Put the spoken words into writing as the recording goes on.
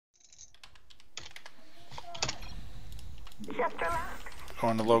Just relax. Go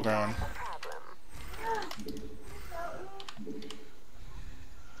on the low ground.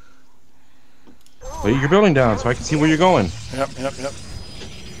 Lay your building down so I can see where you're going. Yep, yep, yep.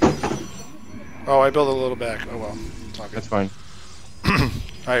 Oh, I built a little back. Oh well. It's not good. That's fine.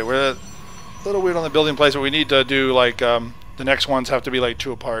 Alright, we're a little weird on the building place, but we need to do like the next ones have to be like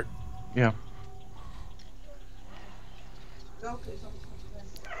 2 apart. Yeah.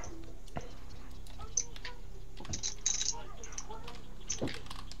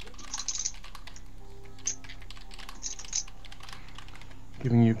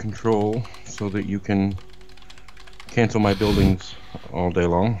 Giving you control so that you can cancel my buildings all day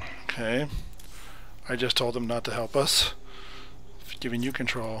long. Okay. I just told them not to help us. Giving you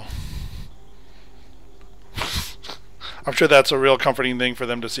control. I'm sure that's a real comforting thing for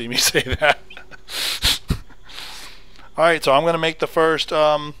them to see me say that. Alright, so I'm going to make the first...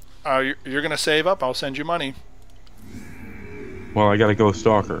 you're going to save up. I'll send you money. Well, I gotta go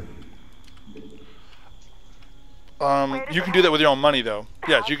stalker. You can do that with your own money, though.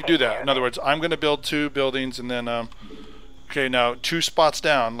 Yes, you can do that. In other words, I'm going to build 2 buildings, and then... okay, now 2 spots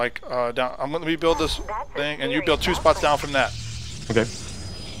down. Like, down. I'm going to rebuild this thing, and you build 2 spots down from that. Okay.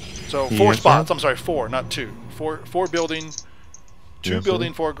 So 4 spots. I'm sorry, 4, not 2. 4 building, 2 Yes,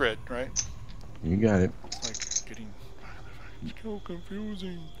 building, sir. 4 grid, right? You got it. Like getting so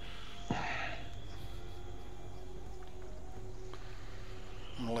confusing.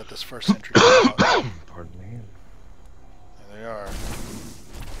 I'm gonna let this first entry go out. Pardon me. There they are.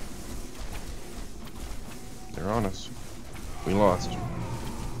 They're on us. We lost.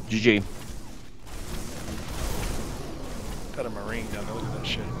 GG. Got a marine down there. Look at that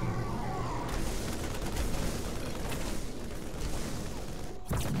shit.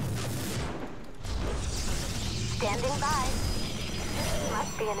 Standing by.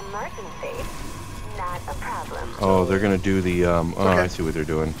 Must be an emergency. Not a problem. Oh, they're gonna do the oh, Okay. I see what they're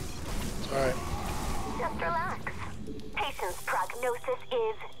doing. It's alright. Just relax. Patient's prognosis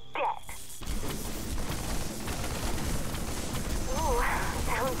is dead. Ooh,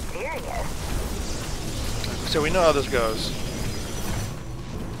 sounds serious. So we know how this goes.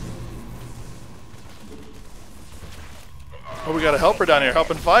 Oh, we got a helper down here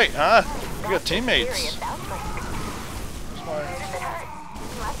helping fight, huh? We got teammates. Serious outbreak. Where does it hurt?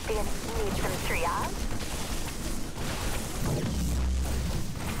 Must be need some triage.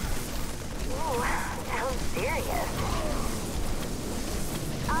 Ooh, sounds serious.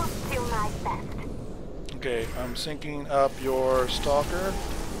 I'll do my best. Okay, I'm syncing up your stalker.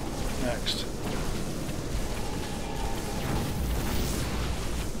 Next.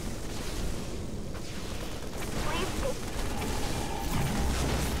 Please take...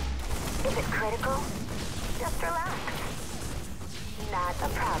 Is it critical? Just relax. Not a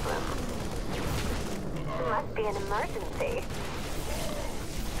problem. It must be an emergency.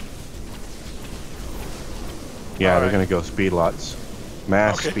 Yeah, All they're right. gonna go speed lots.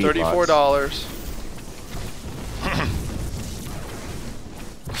 Mass Okay, speed lots. $34.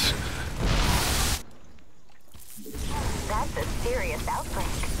 That's a serious outbreak.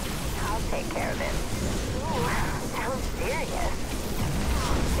 I'll take care of it. Ooh, sounds serious.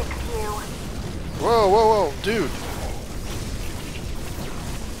 I'll fix you. Whoa, whoa, whoa, dude.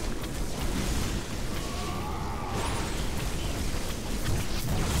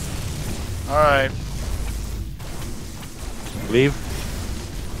 Alright. Leave.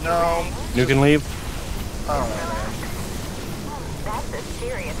 No. You can leave. I don't know, man. That's a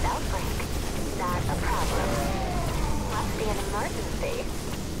serious outbreak. Not a problem. Must be an emergency.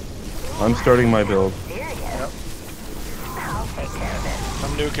 I'm starting my build. Serious. Yep. I'll take care of it.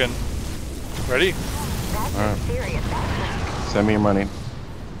 I'm nuking. Ready? That's Alright. a serious outbreak. Send me your money.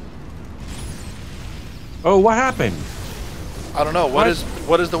 Oh, what happened? I don't know. What is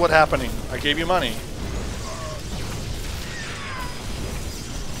what happening? I gave you money.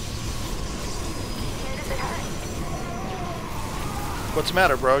 Where does it hurt? What's the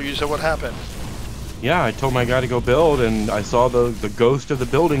matter, bro? You said what happened? Yeah, I told my guy to go build, and I saw the ghost of the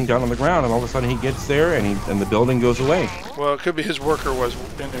building down on the ground, and all of a sudden he gets there, and the building goes away. Well, it could be his worker was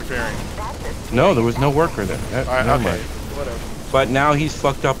interfering. That's a No, there was no worker there. All right, Never okay, mind. whatever. But now he's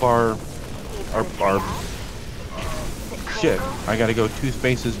fucked up our shit. I gotta go 2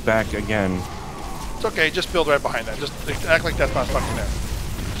 spaces back again. It's okay. Just build right behind that. Just act like that's not fucking there.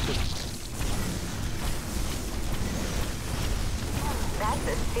 Just, That's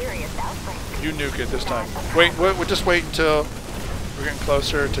a serious outbreak. you nuke it this time. Wait, we'll just wait until we're getting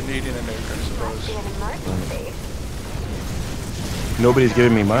closer to needing a nuke, I Must be suppose. an emergency. Nobody's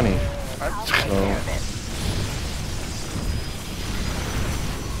giving me money. I'll take So- care of it.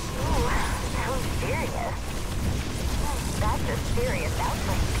 Ooh, sounds serious. serious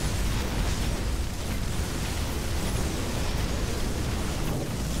outbreak.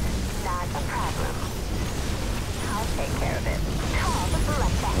 Not a problem. I'll take care of it. Call the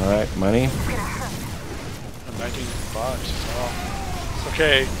bloodbath. All right, money. It's gonna hurt. 19 bucks. Oh. It's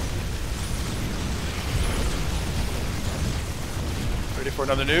okay. Ready for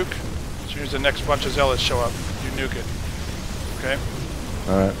another nuke? As soon as the next bunch of zealots show up, you nuke it. Okay?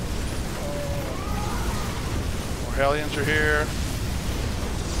 All right. More Hellions are here.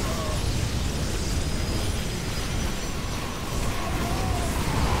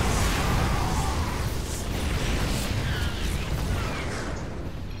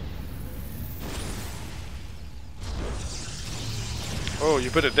 Oh,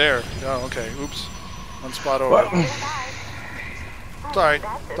 you put it there. Oh, okay. Oops. One spot over. What? It's alright.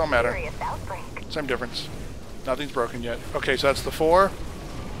 That's a Don't matter. serious outbreak. Same difference. Nothing's broken yet. Okay, so that's the 4.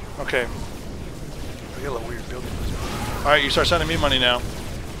 Okay. I get a little weird building. Alright, you start sending me money now.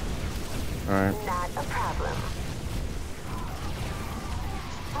 All right. Not a problem.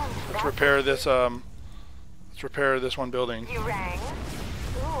 Let's repair this let's repair this one building. You rang?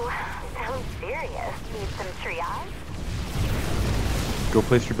 Ooh, sounds serious. Need some triage? Go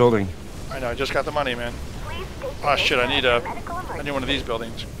place your building. I know, I just got the money, man. Please state the Oh shit, I need nature a of your medical I need emergency. one of these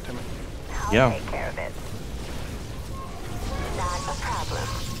buildings. Damn it. I'll Yeah. take care of it. Not a problem.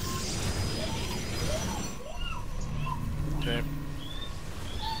 Okay.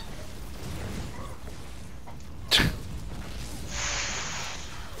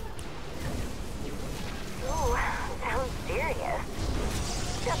 Ooh, sounds serious.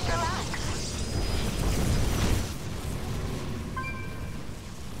 Just relax.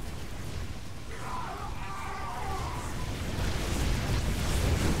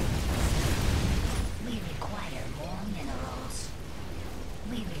 We require more minerals.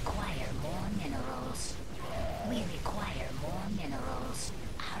 We require more minerals. We require more minerals.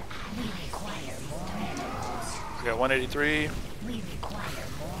 We require more minerals. I got 183. We require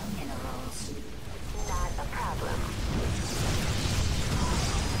more minerals. Not a problem.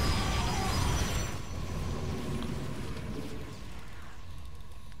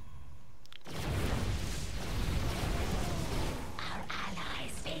 Our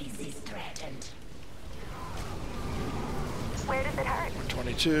allies' base is threatened. Where does it hurt?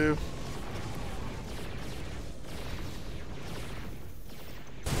 122.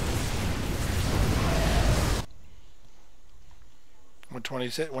 We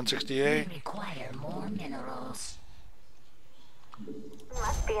 168. require more minerals.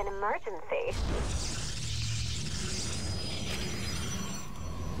 Must be an emergency.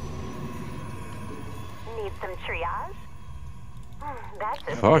 Need some triage? That's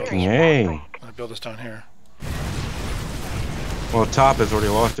a Fucking serious A. outbreak. I'm gonna build this down here. Well, Top has already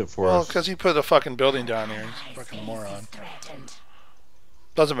lost it for Well, us. because he put a fucking building down here. He's a Allies' fucking base moron. is threatened.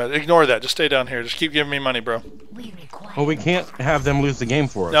 Doesn't matter. Ignore that. Just stay down here. Just keep giving me money, bro. We require. Well, we can't have them lose the game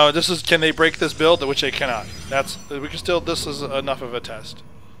for us. No, this is. Can they break this build? Which they cannot. That's. We can still. This is enough of a test.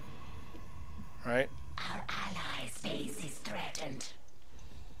 Right. Our allies' base is threatened.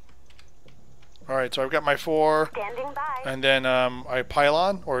 All right. So I've got my 4, Standing by. and then I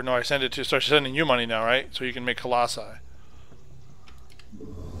pylon, or no, I send it to. Start sending you money now, right? So you can make colossi.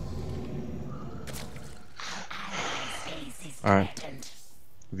 Base is All right. threatened.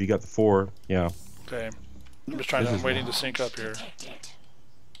 If you got the 4, yeah. Okay. I'm just trying to. I'm waiting to sync up here. Detected.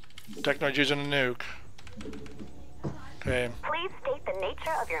 Technoid's using a nuke. Okay. Please state the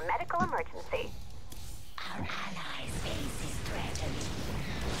nature of your medical emergency. Our allies' base is threatened.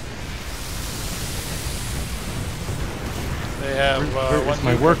 They have Where one is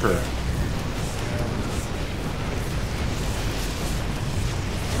my nuke up worker? there.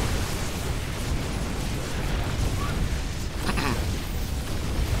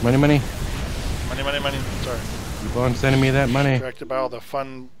 Money, money. Money, money, money. Sorry. Keep on sending me that money. Distracted by all the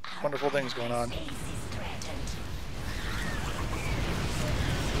fun, wonderful things going on. Base is threatened.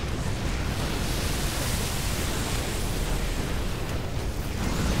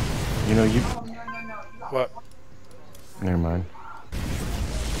 You know, you. What? Never mind.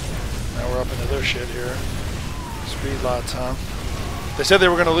 Now we're up into their shit here. Speed lots, huh? They said they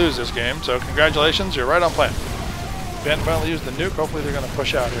were going to lose this game, so congratulations, you're right on plan. Ben finally used the nuke. Hopefully they're going to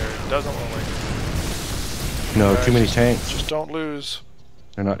push out here. It doesn't look like it. No, Guys, too many tanks. Just don't lose.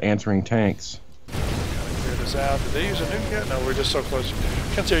 They're not answering tanks. Gotta clear this out. Did they use a nuke yet? No, we're just so close.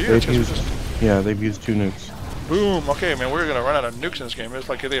 Can't see our They've units 'cause used, we're just... yeah, they've used 2 nukes. Boom. Okay, man, we're going to run out of nukes in this game. It's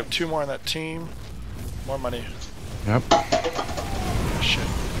like they have 2 more on that team. More money. Yep. Shit.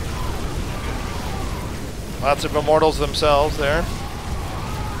 Lots of immortals themselves there.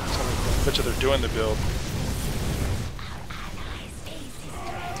 Bet you they're doing the build.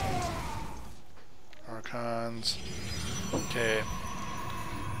 seconds. Okay.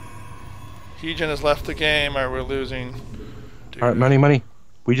 Heejin has left the game. Alright, we're losing. Dude. Alright, money.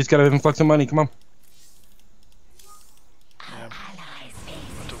 We just got an influx of money. Come on. Yeah.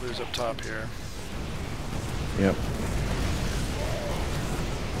 About to lose up top here. Yep.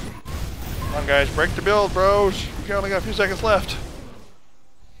 Come on, guys. Break the build, bros. We only got a few seconds left.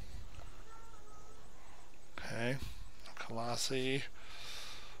 Okay. Colossi.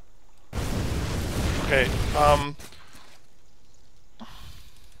 Okay, we're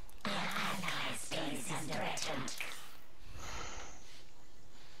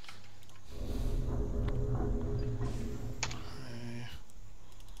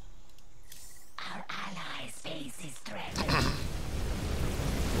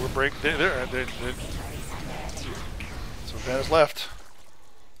break there. So Ben's left.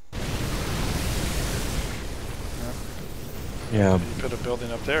 Yeah. You put a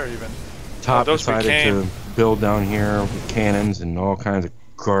building up there even. Top those decided became... to build down here with cannons and all kinds of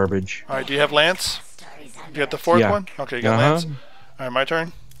garbage. Alright, do you have Lance? You got the fourth one? Okay, you got Lance. Alright, my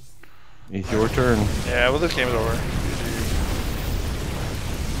turn. It's your turn. Yeah, well, this game is over.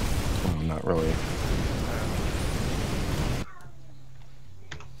 Oh, not really.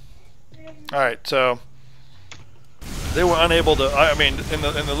 Alright, so they were unable to. I mean, in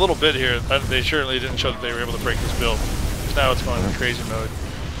the little bit here, they certainly didn't show that they were able to break this build. Because now it's going into crazy mode.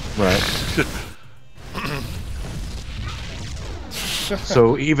 Right.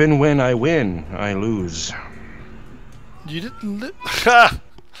 So even when I win, I lose. You didn't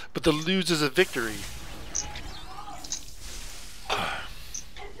but the lose is a victory.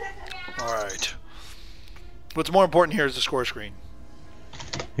 Alright. What's more important here is the score screen.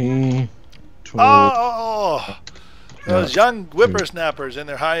 Oh! Those young whippersnappers in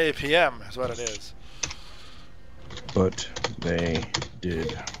their high APM is what it is. But they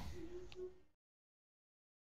did.